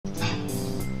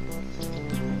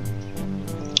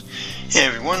Hey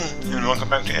everyone, and welcome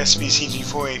back to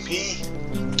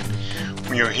SBCG4AP.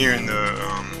 We are here in the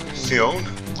field,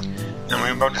 and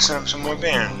we're about to set up some more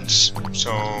bands.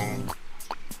 So,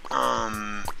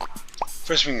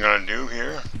 first thing we gotta do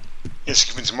here is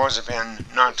convince Marzipan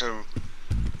not to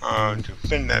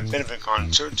bend that benefit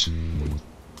concert. In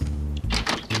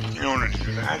order to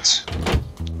do that,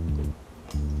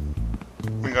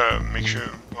 we gotta make sure,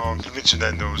 convince her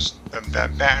that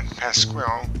that bat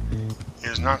Pasquale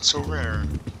is not so rare.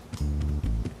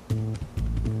 And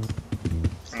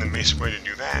the basic way to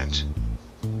do that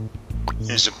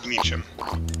is to bleach him.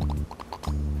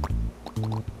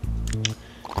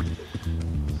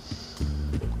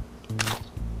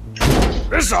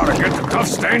 This ought to get the tough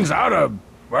stains out of,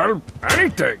 well,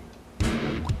 anything.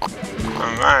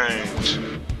 Alright.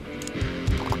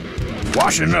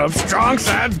 Washing up strong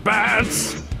sides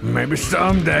bats. Maybe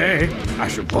someday I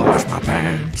should wash my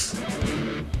pants.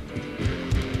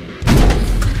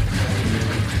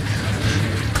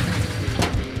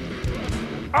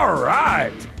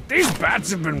 Alright, these bats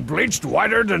have been bleached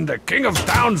whiter than the King of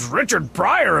Town's Richard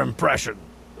Pryor impression.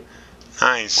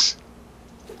 Nice.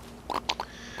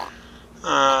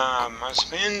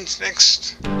 Marzipan's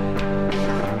next.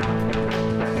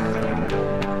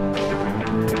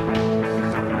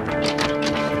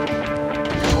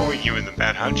 Before we give her the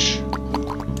bat hutch,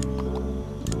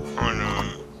 I wanna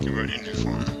give her an entry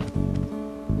form.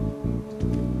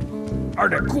 Are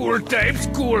the cool tapes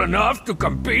cool enough to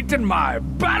compete in my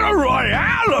Battle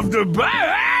Royale of the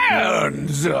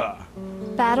Bands?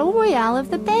 Battle Royale of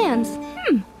the Bands.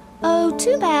 Oh,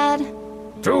 too bad.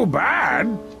 Too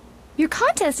bad? Your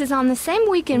contest is on the same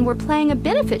weekend we're playing a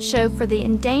benefit show for the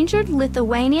endangered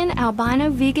Lithuanian albino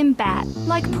vegan bat,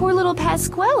 like poor little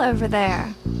Pasquale over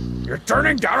there. You're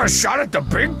turning down a shot at the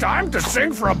big time to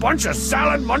sing for a bunch of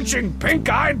salad-munching,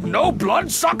 pink-eyed,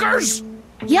 no-blood suckers?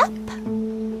 Yup.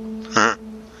 Huh.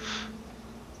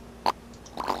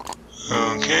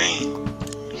 Okay.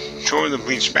 Show her the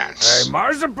bleached bats. Hey,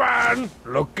 Marzipan,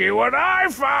 looky what I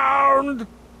found!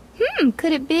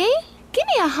 Could it be? Give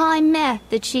me a high meth,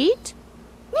 the cheat.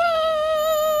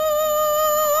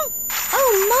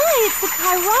 Oh my, it's a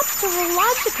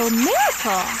chiropterological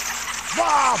miracle.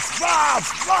 Bops,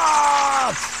 bops,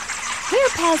 bops! Here,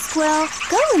 Pasquale,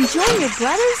 go and join your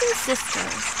brothers and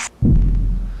sisters.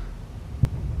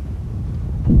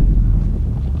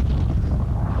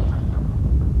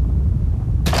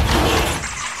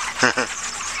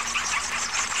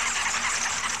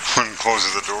 One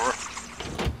closes the door.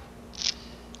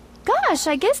 Gosh,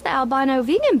 I guess the albino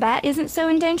vegan bat isn't so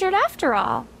endangered after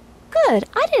all. Good,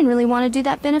 I didn't really want to do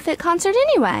that benefit concert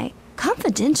anyway.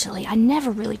 Confidentially, I never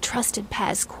really trusted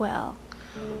Pasquale.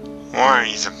 Why,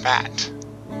 he's a bat.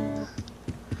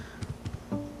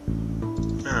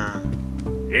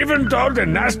 Even though the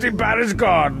nasty bat is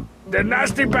gone, the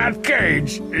nasty bat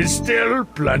cage is still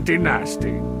plenty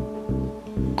nasty.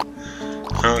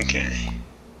 Okay.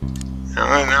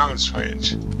 Now let's try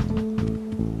it.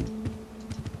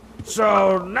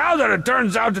 So, now that it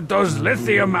turns out that those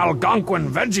lithium Algonquin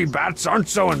veggie bats aren't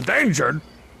so endangered,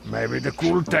 maybe the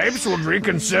cool tapes would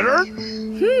reconsider?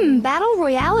 Battle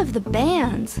Royale of the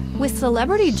Bands, with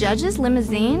celebrity judges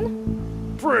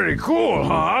limousine? Pretty cool,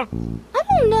 huh? I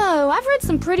don't know, I've read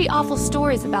some pretty awful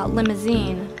stories about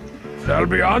limousine. They'll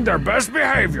be on their best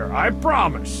behavior, I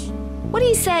promise. What do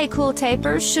you say, cool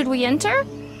tapers? Should we enter?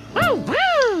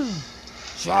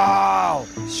 So!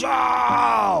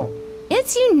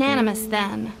 It's unanimous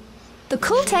then. The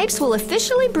Cool Tapes will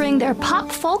officially bring their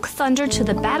pop folk thunder to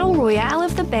the Battle Royale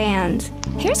of the Bands.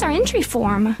 Here's our entry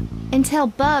form. And tell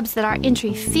Bubs that our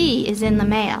entry fee is in the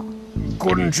mail.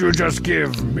 Couldn't you just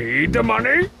give me the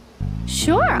money?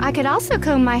 Sure, I could also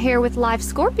comb my hair with live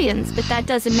scorpions, but that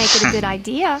doesn't make it a good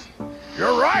idea.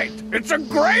 You're right. It's a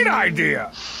great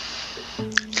idea.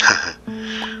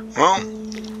 Well,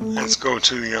 let's go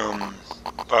to the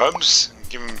Bubs and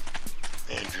give him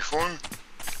the entry form.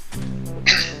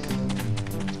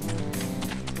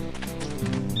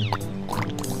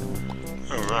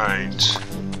 Alright.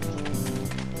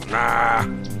 Nah.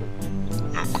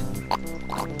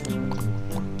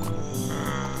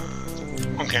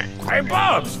 Okay. Hey,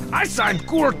 Bubs, I signed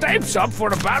cool tapes up for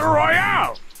the Battle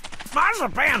Royale.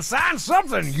 Marzipan signed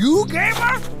something you gave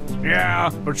her? Yeah,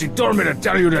 but she told me to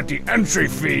tell you that the entry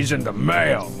fee's in the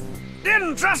mail.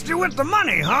 Didn't trust you with the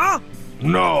money, huh?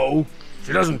 No.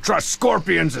 She doesn't trust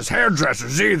scorpions as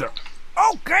hairdressers either.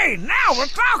 Okay, now we're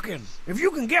talking. If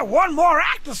you can get one more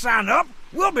act to sign up,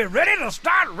 we'll be ready to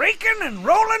start raking and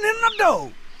rolling in the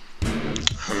dough.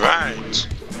 Alright.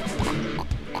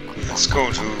 Let's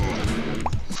go to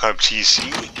Club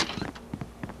TC.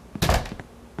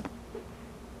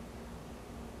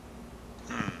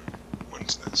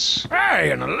 Hey,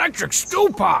 an electric stew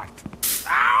pot!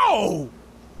 Ow!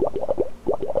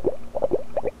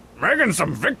 Making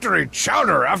some victory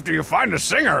chowder after you find a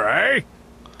singer, eh?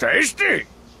 Tasty!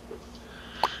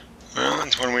 Well,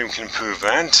 that's one way we can improve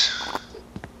that.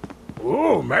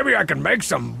 Ooh, maybe I can make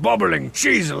some bubbling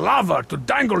cheese lava to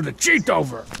dangle the cheat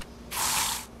over.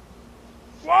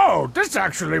 Whoa, this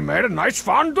actually made a nice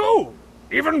fondue.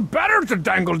 Even better to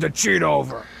dangle the cheat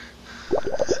over.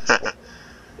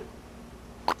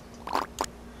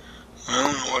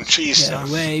 Well, what cheese stuff?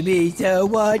 Away me so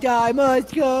what I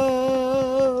must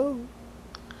go.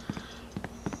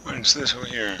 What is this over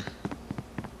here?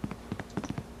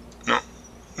 No,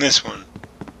 this one.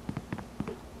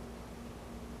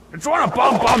 It's one of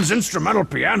Bom Bom's instrumental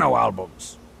piano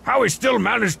albums. How he still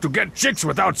managed to get chicks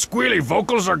without squealy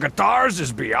vocals or guitars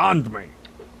is beyond me.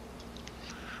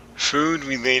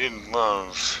 Food-related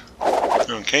love.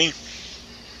 Okay.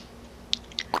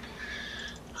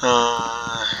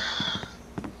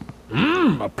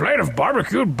 A plate of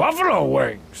barbecued buffalo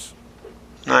wings.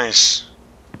 Nice.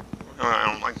 I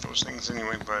don't like those things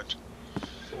anyway, but...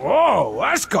 Whoa,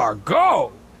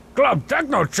 escargot! Club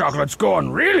Techno Chocolate's going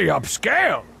really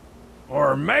upscale.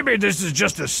 Or maybe this is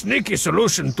just a sneaky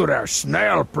solution to their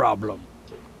snail problem.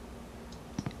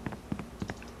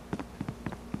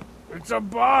 It's a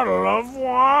bottle of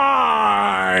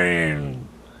wine!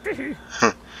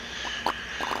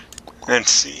 Let's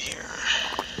see here.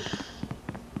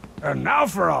 And now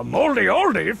for a moldy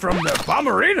oldie from the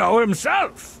Pomerino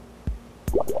himself.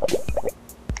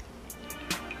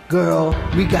 Girl,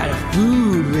 we got a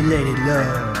food-related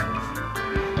love.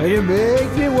 And it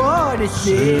makes me wanna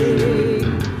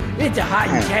sing. It's a hot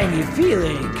and tangy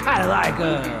feeling, kinda like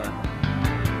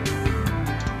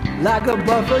a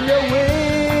buffalo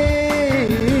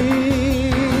wing.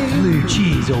 Blue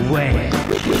cheese away.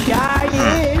 We can dine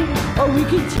in, or we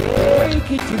can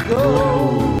take it to go.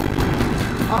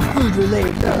 Our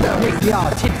food-related love makes me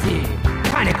all tipsy,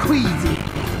 kinda queasy,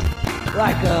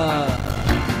 like a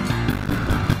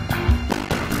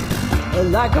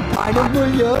pint of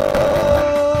bouillon.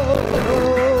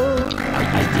 I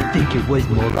used to think it was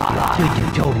mulatto till you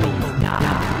told me it's not.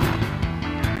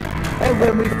 And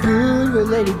when we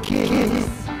food-related kiss,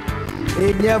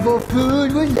 it never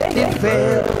food-related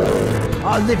fail.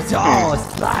 Our lips are all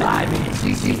slimy and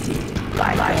juicy,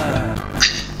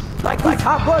 like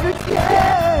hot butter scale.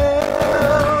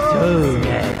 So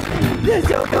nasty. They're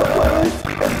so coarse,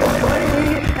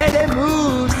 and they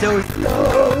move so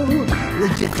slow.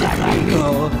 Just like I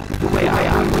go, the way I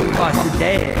move across the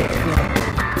dance.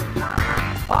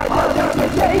 I love it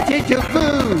related to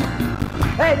food,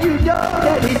 and you know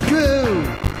that it's true.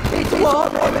 It's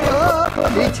warming up for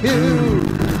me too.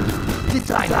 Just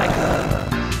like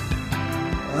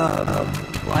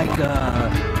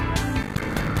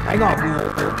hang on,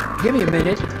 give me a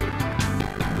minute.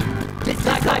 Just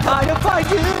like I find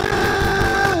you.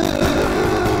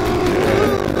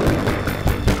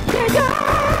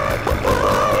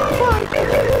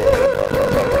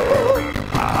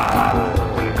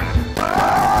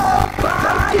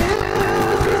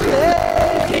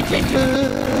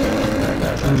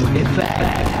 In fact, I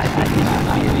think I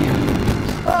feel you.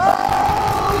 Oh,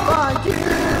 my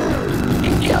dear,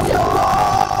 it's so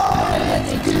hard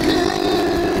to do.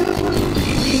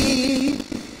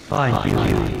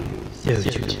 So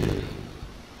true.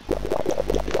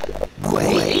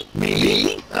 Wait, me?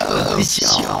 Oh,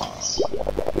 sure.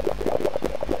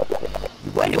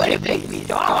 Wait, make me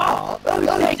stop.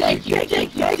 Oh, thank you,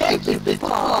 Mr.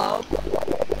 Bob.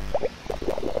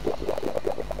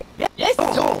 Yes,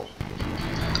 so.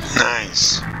 Nice.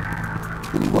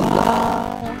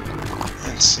 Wow.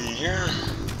 Let's see here.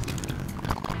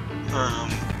 No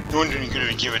wonder you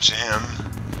could give it to him.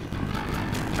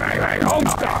 Hey,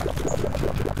 Homestar!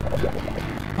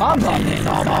 Pom Pom has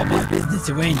all this business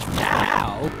arranged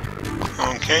now.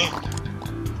 Okay.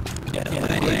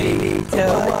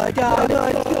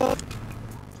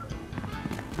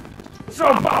 So,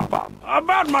 Pom Pom,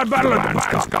 about my Battle of the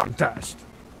Bands contest.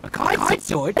 A concert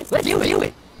sword? Let's do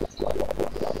it.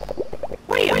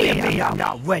 What do you mean I'm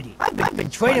not ready? I've been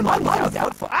training my muscles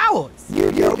out for hours.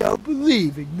 You don't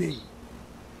believe in me.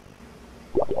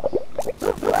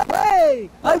 Hey!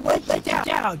 I went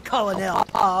down, Colonel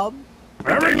Pom.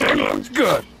 Everything looks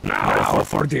good. Now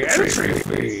for the entry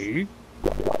fee.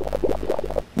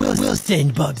 We'll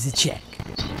send Bubs a check.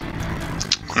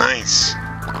 Nice.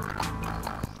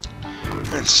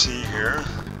 Let's see here.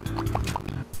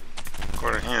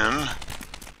 Go to him.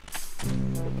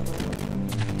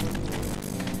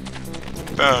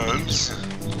 Bubs.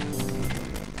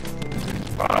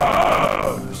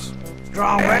 Bubs!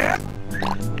 Strong man?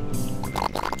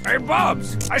 Hey,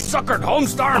 Bubs, I suckered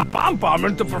Homestar and Pom Pom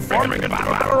into performing in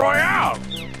Battle Royale.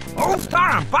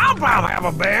 Homestar and Pom Pom have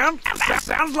a band? That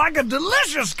sounds like a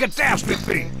delicious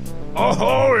catastrophe.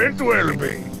 Oh, it will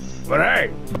be. But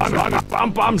hey, as long as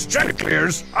Pom Pom's check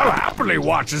clears, I'll happily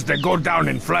watch as they go down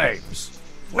in flames.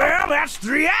 Well, that's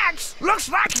 3 acts. Looks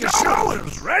like the show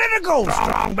is ready to go,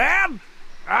 Strong Bad.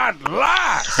 At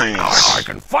last! Now I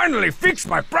can finally fix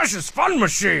my precious fun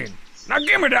machine. Now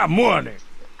give me that money.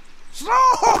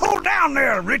 Slow down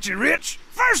there, Richie Rich.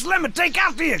 First, let me take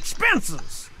out the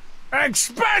expenses.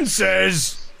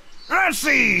 Expenses? Let's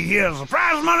see. Here's the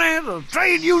prize money, the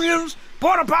trade unions,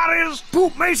 porta potties,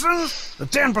 poop masons, the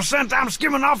 10% I'm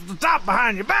skimming off the top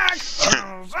behind your back.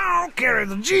 So carry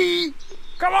the G.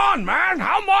 Come on, man.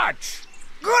 How much?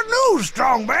 Good news,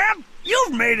 Strong Bad.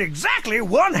 You've made exactly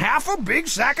 1/2 a big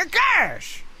sack of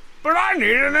cash. But I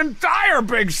need an entire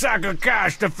big sack of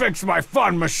cash to fix my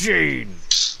fun machine.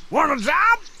 Want a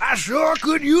job? I sure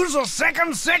could use a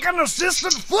second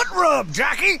assistant foot rub,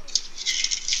 Jackie.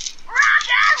 Rock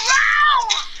and roll,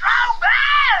 Strong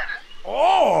Bad!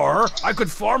 Or I could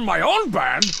form my own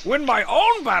band, win my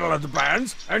own Battle of the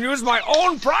Bands, and use my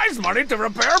own prize money to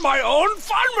repair my own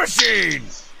fun machine.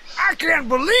 I can't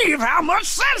believe how much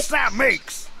sense that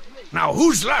makes. Now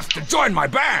who's left to join my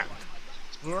band?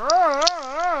 Can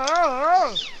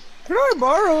I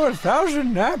borrow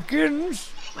 1,000 napkins?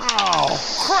 Oh,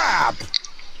 crap!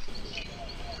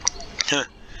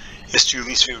 It's 2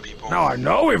 least favorite people. Now I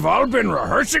know we've all been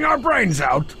rehearsing our brains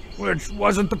out, which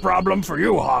wasn't the problem for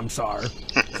you, Homsar.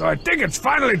 So I think it's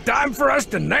finally time for us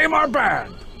to name our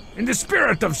band. In the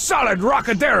spirit of solid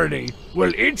rockadarity,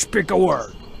 we'll each pick a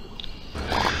word.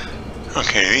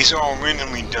 Okay, these are all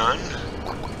randomly done.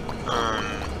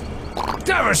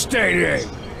 Devastating!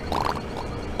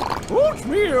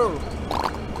 Oatmeal!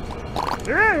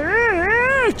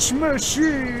 Itch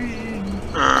machine!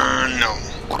 No.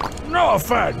 No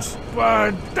offense,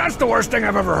 but that's the worst thing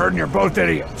I've ever heard and you're both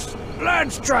idiots.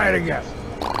 Let's try it again.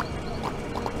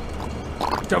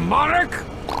 Demonic?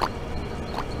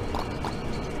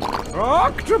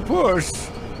 Octopus!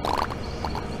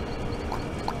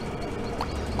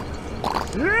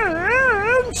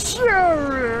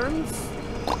 Insurance!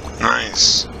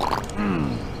 Nice.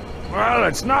 Well,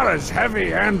 it's not as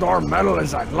heavy and/or metal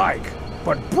as I'd like,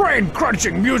 but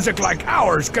brain-crunching music like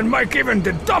ours can make even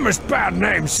the dumbest band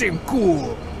name seem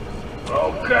cool.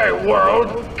 Okay,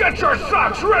 world, get your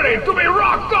socks ready to be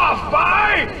rocked off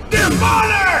by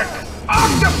Demonic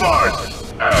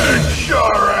Octopus Insurance!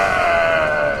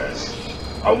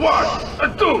 A 1, a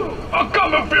 2, a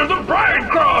come and feel the brain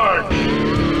crunch!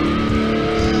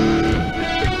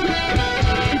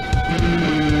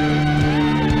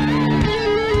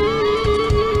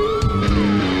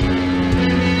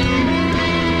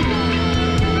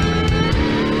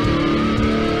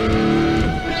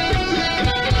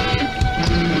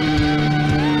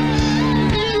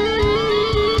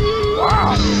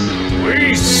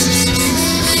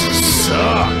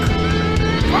 Suck.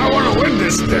 If I want to win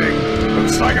this thing,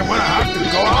 looks like I'm gonna have to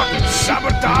go out and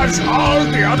sabotage all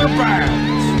the other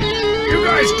bands. You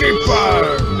guys keep,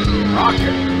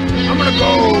 rocking. I'm gonna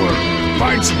go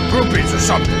find some groupies or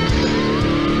something.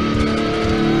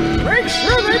 Make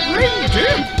sure they bring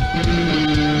dip.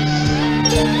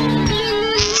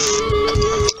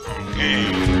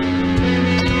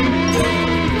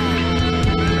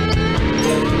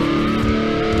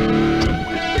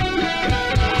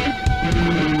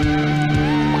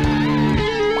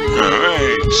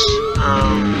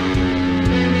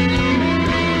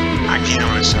 I can't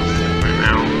myself think right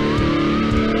now.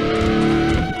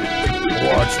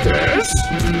 What's this?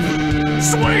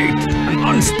 Sweet! An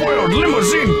unspoiled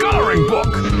limousine coloring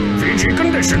book. Fiji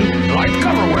condition, light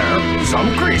coverwear, some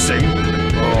creasing.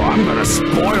 Oh, I'm gonna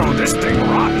spoil this thing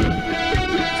rotten.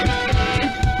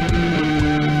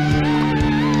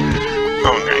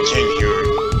 Oh, I can't hear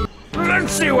it.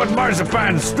 Let's see what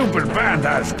Marzipan's stupid band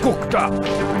has cooked up.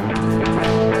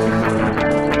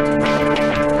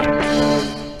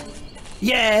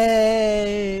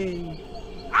 Yay!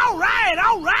 All right!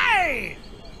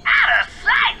 Out of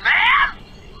sight, man!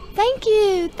 Thank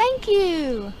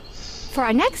you. For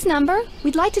our next number,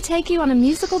 we'd like to take you on a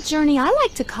musical journey I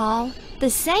like to call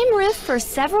The Same Riff for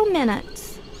Several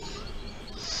Minutes.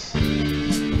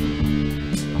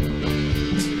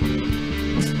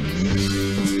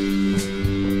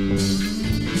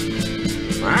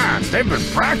 Man, they've been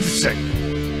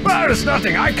practicing. Well, there's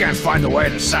nothing I can't find a way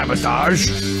to sabotage.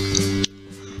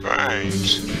 Right.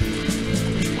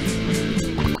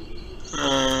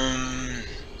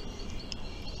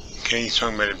 Okay, he's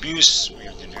talking about abuse. We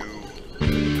have to do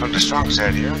Dr. Strong's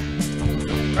head here.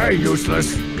 Hey,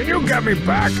 useless. Can you get me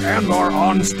back and/or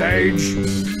on stage?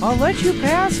 I'll let you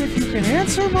pass if you can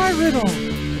answer my riddle.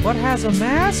 What has a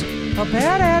mask, a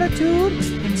bad attitude,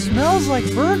 and smells like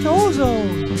burnt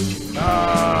ozone?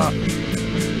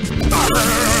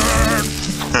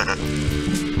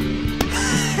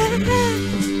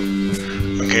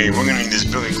 Okay, we're gonna need this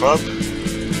Billy Club.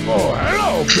 Oh,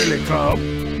 hello, Billy Club.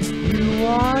 You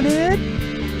want it?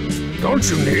 Don't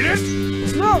you need it?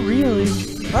 Not really.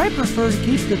 I prefer to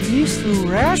keep the peace through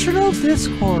rational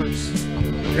discourse.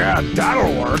 Yeah,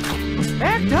 that'll work.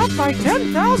 Backed up by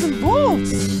 10,000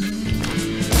 volts!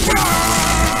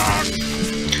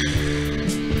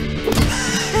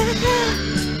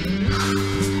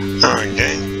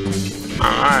 Okay.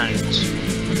 Alright.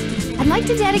 I'd like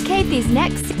to dedicate these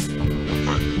next...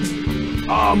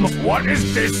 What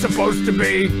is this supposed to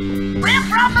be? We're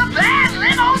from the band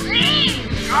Limousine,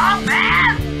 strong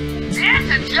band. Here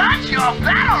to judge your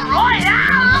battle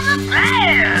royale of the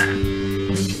band.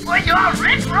 For your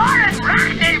rip-roaring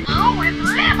rendezvous with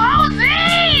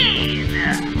Limousine.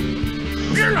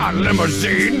 You're not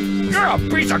Limousine. You're a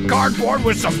piece of cardboard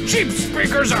with some cheap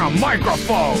speakers and a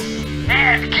microphone.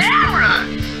 And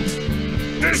cameras.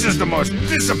 This is the most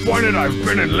disappointed I've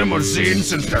been in Limousine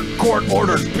since their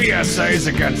court-ordered PSAs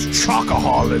against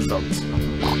chocoholism.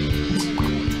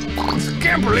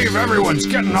 Can't believe everyone's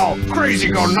getting all crazy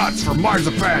go nuts for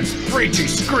Marzipan's preachy,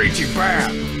 screechy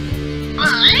band.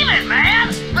 Believe it,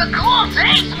 man. The cool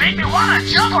tapes make me want to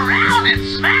jump around and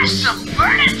smash some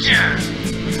furniture.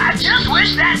 I just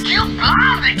wish that cute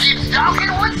blonde that keeps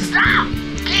talking would stop.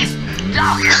 Keep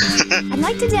talking. I'd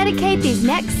like to dedicate these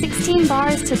next 16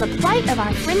 bars to the plight of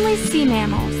our friendly sea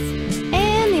mammals,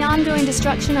 and the ongoing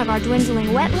destruction of our dwindling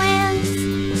wetlands,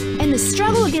 and the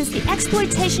struggle against the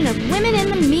exploitation of women in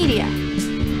the media.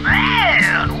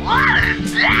 Man, what a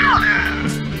downer.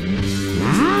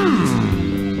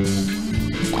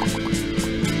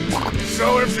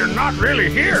 So if you're not really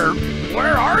here,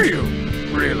 where are you,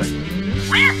 really?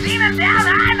 We're steaming down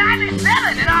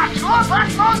I-97 in our tour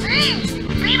bus limousine,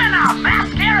 beaming our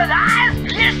mascaraed eyes,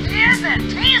 pierced ears, and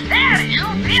teased hair to you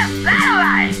via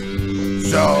satellite.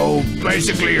 So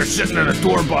basically you're sitting in a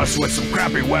tour bus with some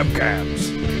crappy webcams.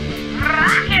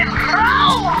 Rock and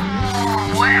roll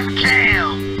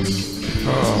webcam.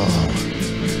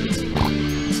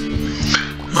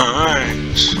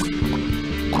 Alright.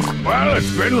 Well,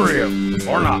 it's been real.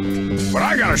 Or not. But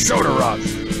I got a show to run.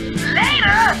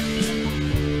 Later.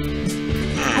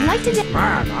 I'd like to...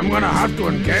 Man, I'm gonna have to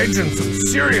engage in some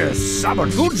serious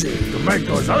sabotage to make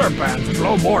those other bands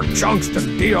blow more chunks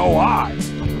than DOI.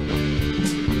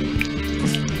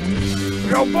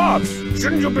 Yo, Bubs,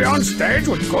 shouldn't you be on stage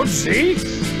with Coach Z?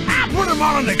 I put him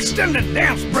on an extended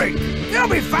dance break. He'll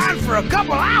be fine for a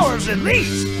couple hours at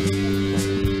least.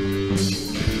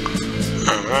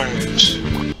 Alright.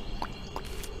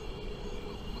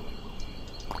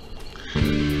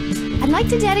 I'd like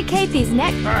to dedicate these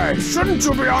next... Hey, shouldn't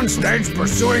you be on stage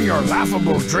pursuing your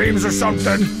laughable dreams or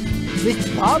something?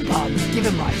 Mr. Pom Pom is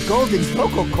giving my golden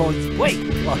vocal cords a break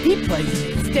while he plays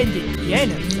an extended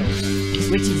piano solo,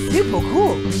 which is super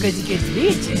cool because it gives me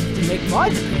a chance to make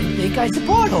Marzipan think I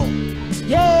support him.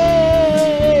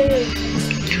 Yay!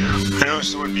 I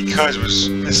noticed the word because was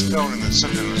misspelled and then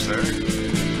something was there.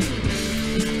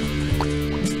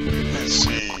 Let's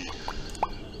see.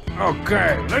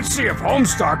 Okay, let's see if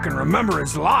Homestar can remember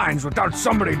his lines without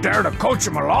somebody there to coach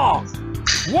him along.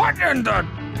 What in the...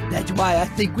 That's why I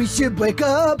think we should break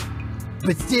up,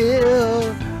 but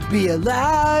still be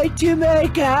alive to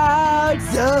make out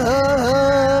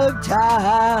sometimes.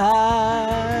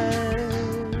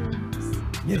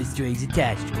 No strings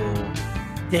attached, Cole.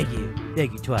 Thank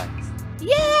you twice.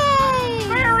 Yay!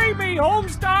 Marry me,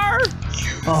 Homestar!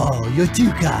 Oh, you're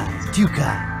too kind, too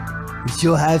kind. We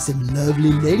sure have some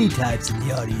lovely lady types in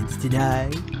the audience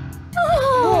tonight.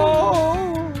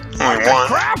 Oh. Only one.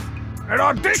 Crap! At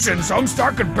auditions,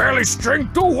 Homestar could barely string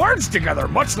 2 words together,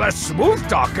 much less smooth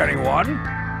talk anyone.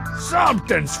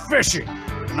 Something's fishy,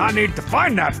 and I need to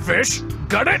find that fish,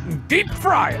 gut it, and deep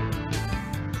fry it.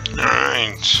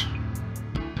 Alright.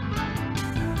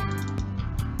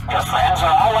 Your friends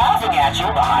are all laughing at you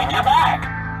behind your back.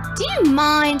 Do you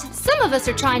mind? Some of us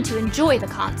are trying to enjoy the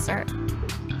concert.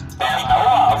 There's no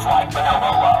love like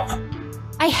bonobo love.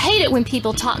 I hate it when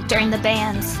people talk during the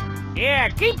bands. Yeah,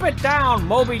 keep it down,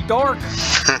 Moby Dork.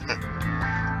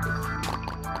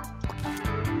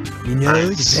 You know,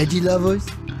 the veggie lovers?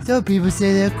 Some people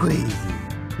say they're crazy,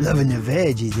 loving the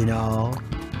veggies and all.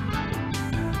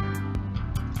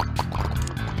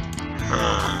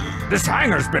 This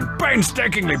hangar's been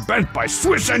painstakingly bent by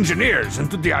Swiss engineers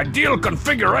into the ideal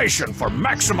configuration for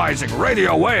maximizing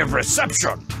radio wave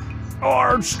reception.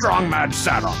 Or strong mad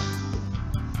sat on it.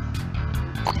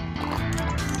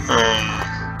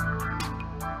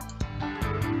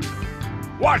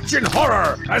 Watch in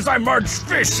horror as I merge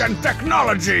fish and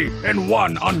technology in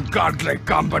one ungodly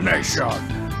combination.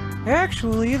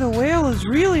 Actually, the whale is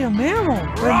really a mammal.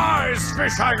 Rise,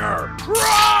 fish hanger!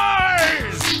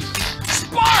 Rise!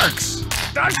 Sparks!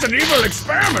 That's an evil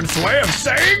experiment's way of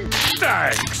saying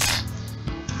thanks.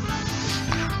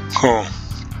 Cool.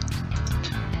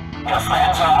 Your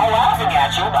friends are all laughing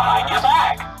at you behind your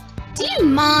back. Do you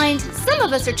mind? Some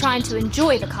of us are trying to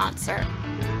enjoy the concert.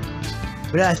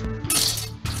 But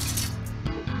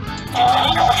In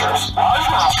many cultures, large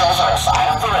nostrils are a sign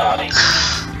of virility.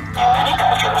 In many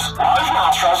cultures, large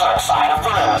nostrils are a sign of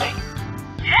virility.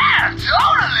 Yeah,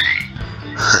 totally!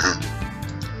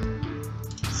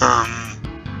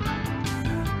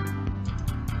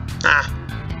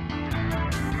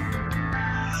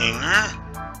 Hanger?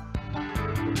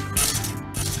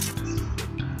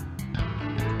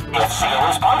 If seal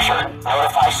is punctured,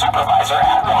 notify supervisor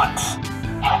at once. If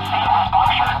seal is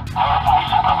punctured, notify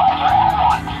supervisor at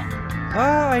once.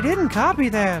 I didn't copy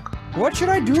that. What should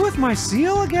I do with my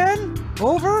seal again?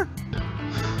 Over?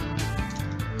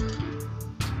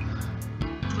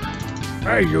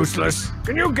 Hey, useless.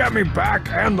 Can you get me back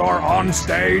and/or on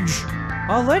stage?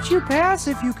 I'll let you pass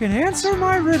if you can answer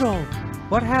my riddle.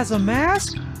 What has a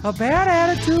mask, a bad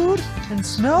attitude, and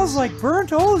smells like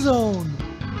burnt ozone?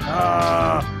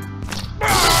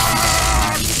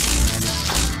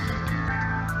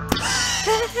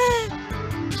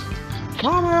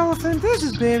 Mama Elephant, this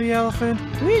is Baby Elephant.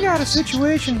 We got a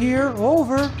situation here.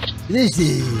 Over. this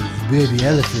is Baby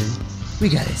Elephant. We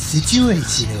got a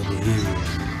situation over here.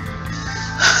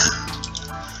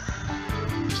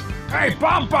 Hey,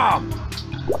 Pom Pom!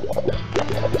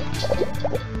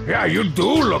 Yeah, you do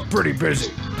look pretty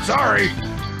busy. Sorry.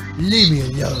 Leave me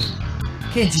alone.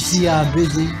 Can't you see I'm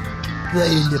busy?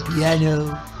 Playing the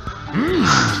piano.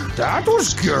 That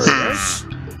was curious.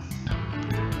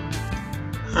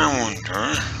 I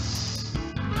wonder.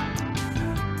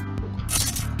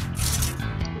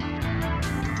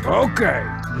 Okay,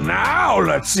 now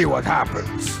let's see what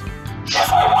happens. If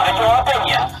I wanted your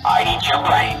opinion, I'd eat your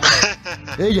brain.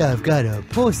 And I've got a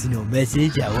personal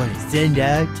message I want to send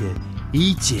out to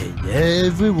each and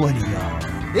every one of y'all.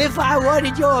 If I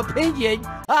wanted your opinion,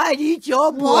 I'd eat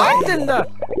your brain. What in the...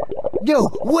 No,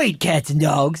 wait, cats and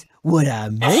dogs. What I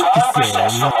If meant swelling to persists for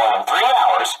say... more than 3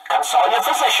 hours, consult your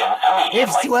physician immediately. If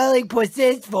swelling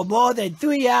persists for more than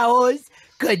 3 hours,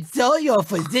 consult your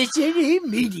physician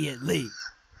immediately.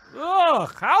 Ugh,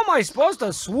 how am I supposed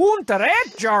to swoon to that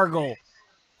jargle?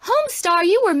 Homestar,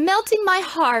 you were melting my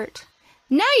heart.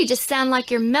 Now you just sound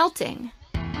like you're melting.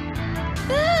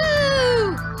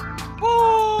 Boo!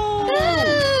 Boo!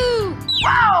 Boo!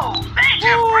 Whoa!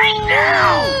 Major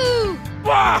breakdown! Boo!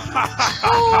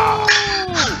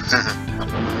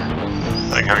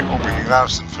 Like having opening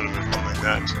laughs in front of everyone like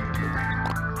that.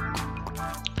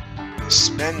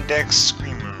 Spendex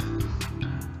Screamer.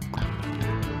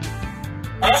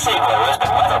 This igloo has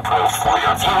been weatherproofed for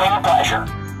your viewing pleasure.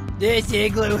 This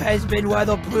igloo has been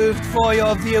weatherproofed for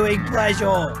your viewing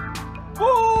pleasure.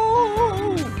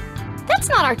 Boo! That's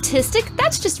not artistic.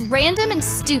 That's just random and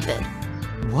stupid.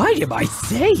 What am I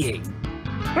saying?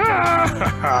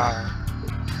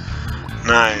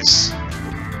 Nice.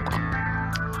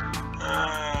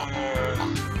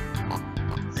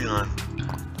 Hang on.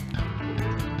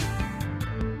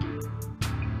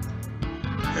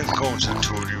 Let's go to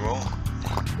tutorial.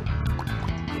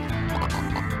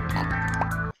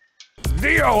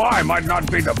 DOI might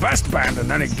not be the best band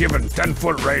in any given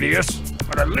 10-foot radius,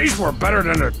 but at least we're better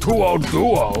than a 2-0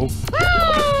 duo.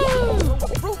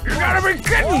 You gotta be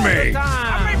kidding me!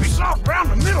 I may be soft around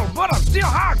the middle, but I'm still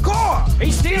hardcore.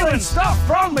 He's stealing stuff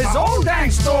from his old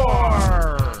dang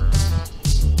store.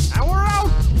 And we're out.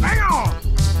 Hang on.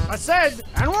 I said,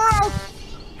 and we're out.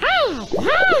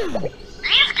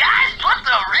 These guys put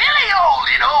the really old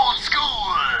in old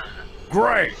school.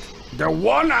 Great. The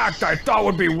one act I thought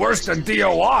would be worse than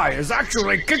DOI is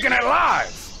actually kicking it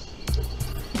live.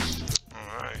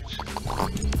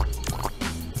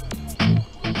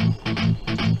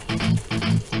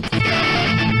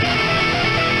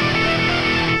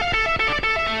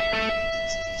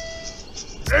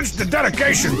 It's the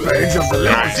dedication page of the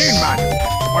Limousine Manual,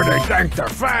 where they thank their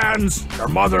fans, their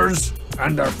mothers,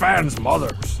 and their fans'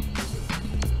 mothers.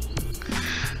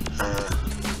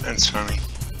 That's funny.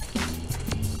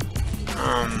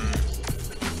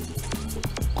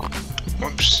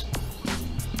 Whoops.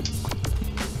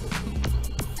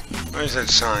 Where's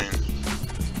that sign?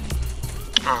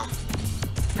 Oh.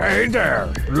 Hey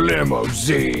there,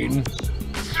 limousine.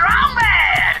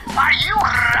 Strongman, are you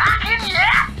rocking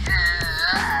yet?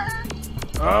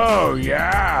 Oh,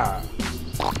 yeah.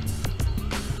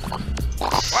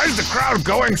 Why's the crowd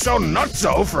going so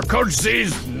nutso for Coach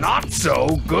Z's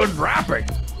not-so-good rapping?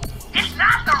 It's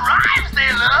not the rhymes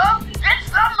they love, it's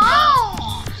the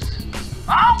moves!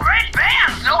 All great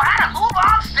bands know how to move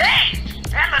on stage,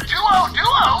 and the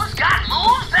duos got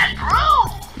moves that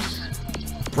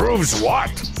Proves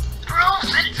what? Proves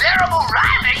that terrible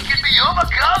rhyming can be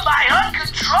overcome by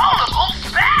uncontrollable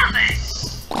spamming!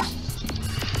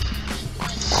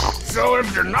 So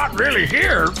if you're not really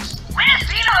here... Where's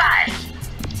Xenolite?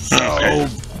 So...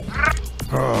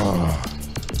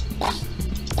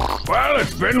 well,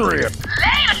 it's been real.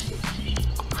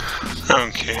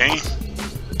 Okay.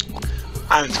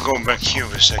 I have to go back here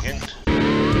for a second.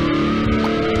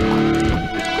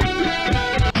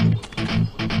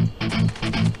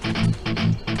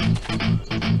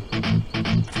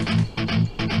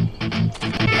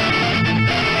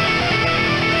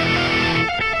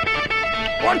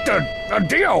 What the? A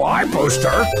DOI poster?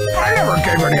 I never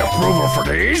gave any approval for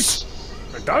these.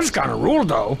 It does kind of rule,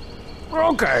 though.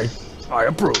 Okay, I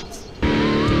approve.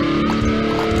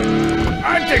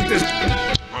 I think this...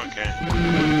 Okay.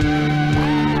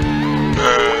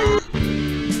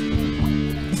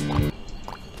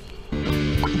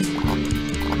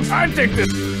 I think this...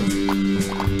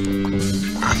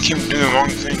 I keep doing the wrong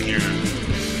thing here.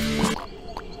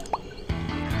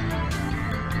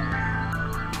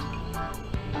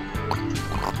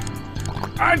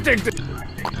 I think that...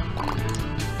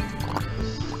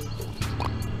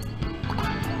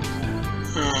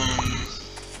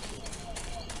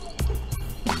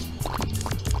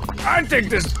 I think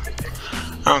this...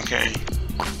 Okay.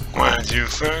 What I do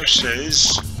first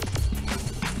is...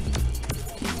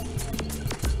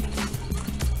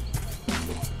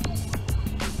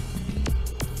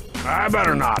 I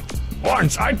better not.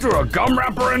 Once I threw a gum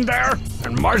wrapper in there,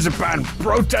 and Marzipan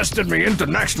protested me into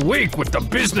next week with the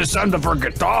business end of her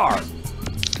guitar.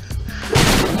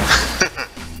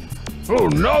 Who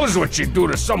knows what she'd do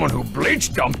to someone who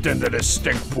bleach dumped into this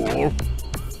stink pool?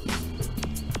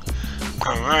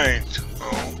 Alright,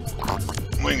 well,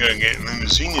 we're gonna get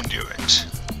Limousine to do it.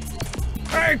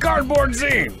 Hey, Cardboard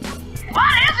Zine!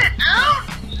 What is it,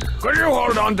 dude? Could you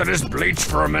hold on to this bleach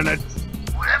for a minute?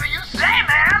 Whatever you say,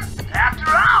 man.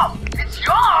 After all, it's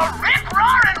your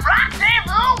rip-roaring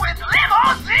rendezvous with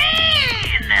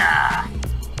Limousine!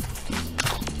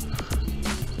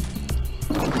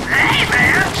 Hey,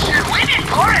 man, should we be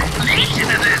pouring bleach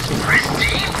into this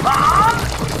pristine pond?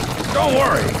 Don't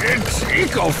worry, it's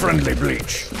eco-friendly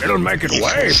bleach. It'll make it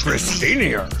way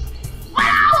pristinier. Well,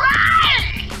 alright!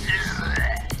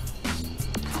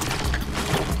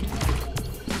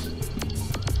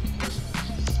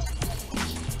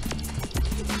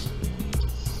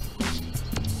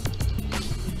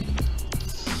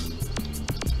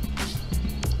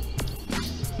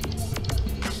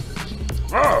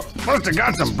 Oh, must have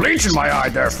got some bleach in my eye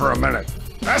there for a minute.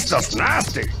 That stuff's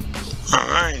nasty.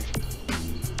 Alright.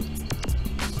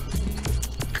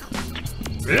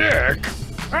 Ick.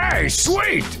 Hey,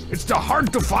 sweet! It's the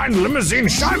hard-to-find limousine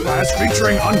shot glass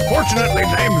featuring unfortunately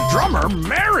named drummer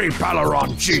Mary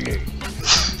Palleroncini.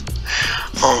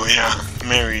 Oh yeah,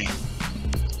 Mary.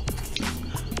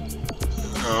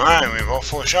 Alright, we have all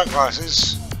 4 shot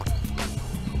glasses.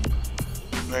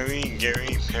 Larry,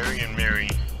 Gary, Perry, and Mary.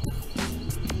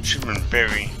 Should've been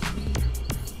Barry.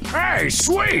 Hey,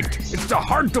 sweet! It's the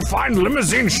hard-to-find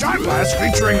limousine shot glass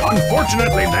featuring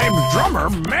unfortunately named drummer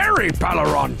Mary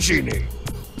Palleroncini.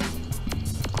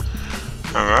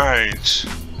 Alright.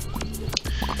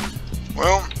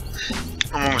 Well,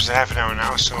 I'm almost at half an hour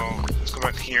now, so let's go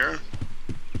back here.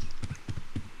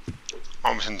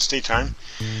 Almost in the daytime.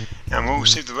 And we'll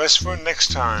save the rest for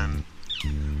next time.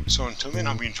 So until then,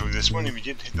 I hope you enjoyed this one. If you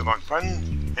did, hit the like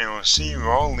button, and we'll see you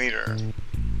all later.